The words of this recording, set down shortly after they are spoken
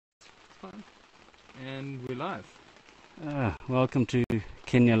fun. And we're live. Welcome to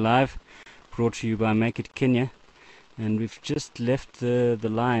Kenya Live, brought to you by Make It Kenya. And we've just left the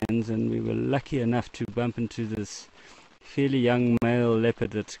lions, and we were lucky enough to bump into this fairly young male leopard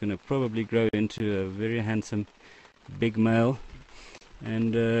that's going to probably grow into a very handsome big male.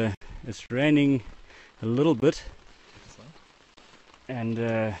 And it's raining a little bit, and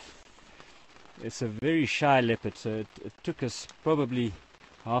it's a very shy leopard, so it took us probably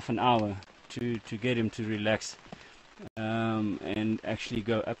half an hour to get him to relax and actually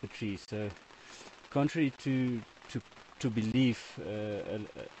go up a tree. So contrary to belief,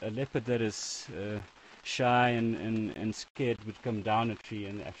 a leopard that is shy and scared would come down a tree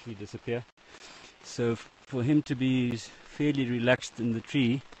and actually disappear. So for him to be fairly relaxed in the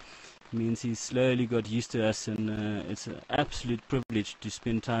tree means he slowly got used to us, and it's an absolute privilege to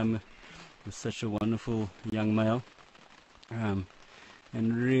spend time with such a wonderful young male,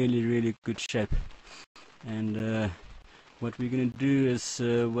 and really good shape. And what we're going to do is,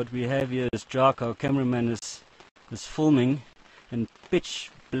 what we have here is Jack, our cameraman, is filming in pitch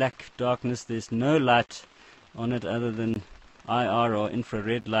black darkness. There's no light on it other than IR or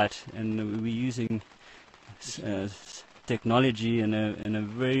infrared light, and we're using technology and a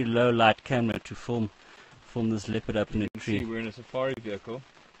very low light camera to film this leopard up in a tree. See, we're in a safari vehicle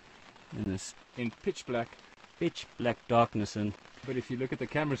in pitch black darkness, and but if you look at the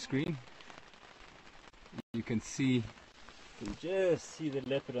camera screen, you can see. You can just see the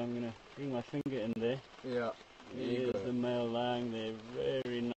leopard. I'm going to bring my finger in there. Yeah. There's the male lying there,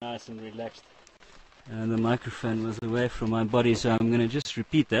 very nice and relaxed. And the microphone was away from my body, so I'm going to just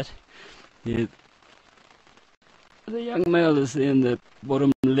repeat that. The young male is in the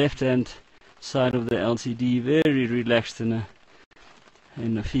bottom left-hand side of the LCD, very relaxed in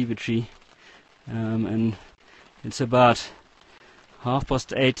a fever tree, and it's about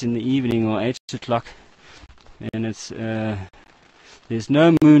 8:30 in the evening, or 8 o'clock, and it's there's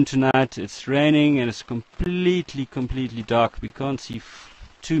no moon tonight. It's raining and it's completely dark. We can't see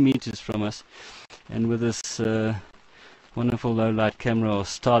 2 meters from us, and with this wonderful low light camera, or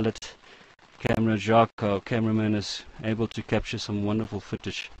starlit camera, Jacques, our cameraman, is able to capture some wonderful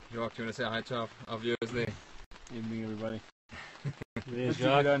footage. Jacques, do you want to say hi to our viewers there? Evening, everybody. There's We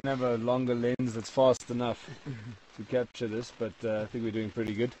Jacques. don't have a longer lens that's fast enough to capture this, but I think we're doing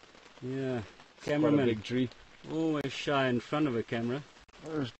pretty good. Yeah, It's quite a cameraman, big tree. always shy in front of a camera.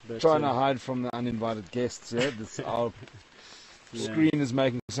 But, Trying to hide from the uninvited guests here. Our yeah. screen is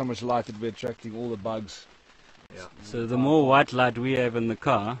making so much light that we're attracting all the bugs. Yeah. So the more white light we have in the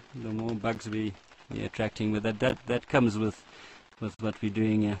car, the more bugs we're attracting. But that comes with what we're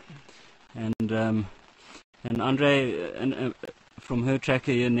doing here. And Andre from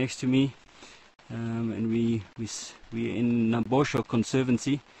HerdTracker here next to me, and we're in Nabosho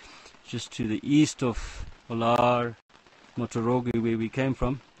Conservancy, just to the east of Olar, Motorogo, where we came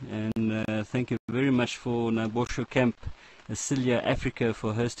from. And thank you very much for Nabosho Camp Asilia Africa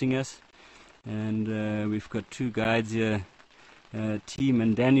for hosting us. And we've got 2 guides here, Team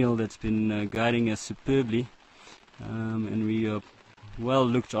and Daniel, that's been guiding us superbly, and we are well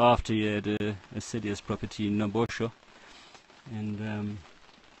looked after here at Asilia's property in Nabosho. And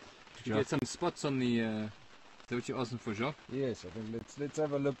Did you get some spots on the? Is that what you're asking for, Jacques? Yes, I think let's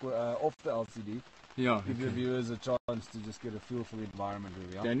have a look off the LCD. Yeah. Give the viewers a chance to just get a feel for the environment where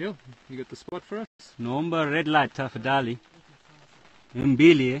we are. Daniel, you got the spot for us? Nomba red light tafadhali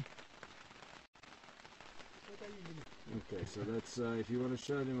Mbili. Okay, so that's if you want to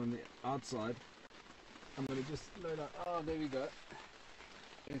show them on the outside. I'm going to just load up. Oh, there we go.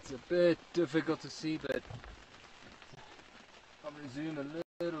 It's a bit difficult to see, but I'm going to zoom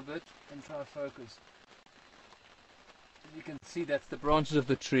a little bit and try to focus. You can see that's the branches of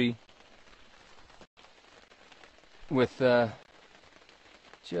the tree, with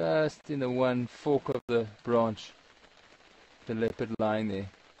just in the one fork of the branch, the leopard lying there.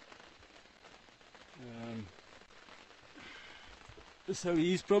 So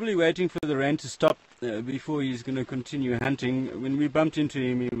he's probably waiting for the rain to stop before he's going to continue hunting. When we bumped into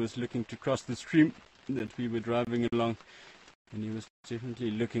him, he was looking to cross the stream that we were driving along, and he was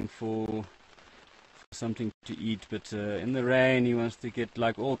definitely looking for something to eat. But in the rain, he wants to get,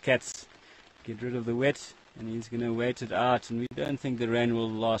 like all cats, get rid of the wet, and he's going to wait it out. And we don't think the rain will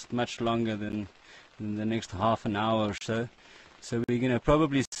last much longer than the next half an hour or so. So we're going to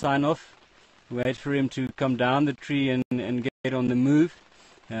probably sign off, wait for him to come down the tree and get on the move,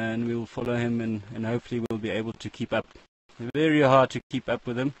 and we'll follow him, and hopefully we'll be able to keep up. Very hard to keep up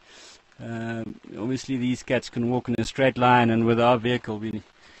with him. Obviously these cats can walk in a straight line, and with our vehicle we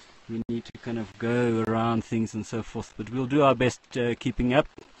need to kind of go around things and so forth, but we'll do our best keeping up.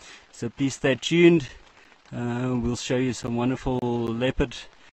 So please stay tuned. We'll show you some wonderful leopard.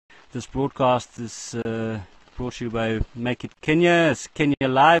 This broadcast is brought to you by Make It Kenya. It's Kenya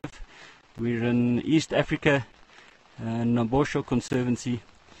Live. We're in East Africa, Nabosho Conservancy,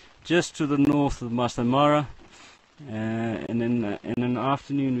 just to the north of Masai Mara. And then in the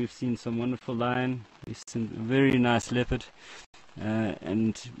afternoon we've seen some wonderful lion, we've seen a very nice leopard,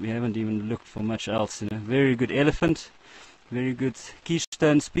 and we haven't even looked for much else. Very good elephant, very good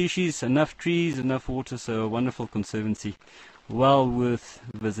keystone species, enough trees, enough water, so a wonderful conservancy, well worth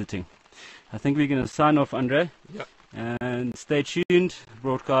visiting. I think we're going to sign off, Andre. Yep. And stay tuned.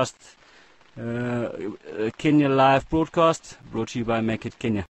 Broadcast, Kenya Live broadcast, brought to you by Make It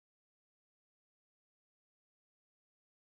Kenya.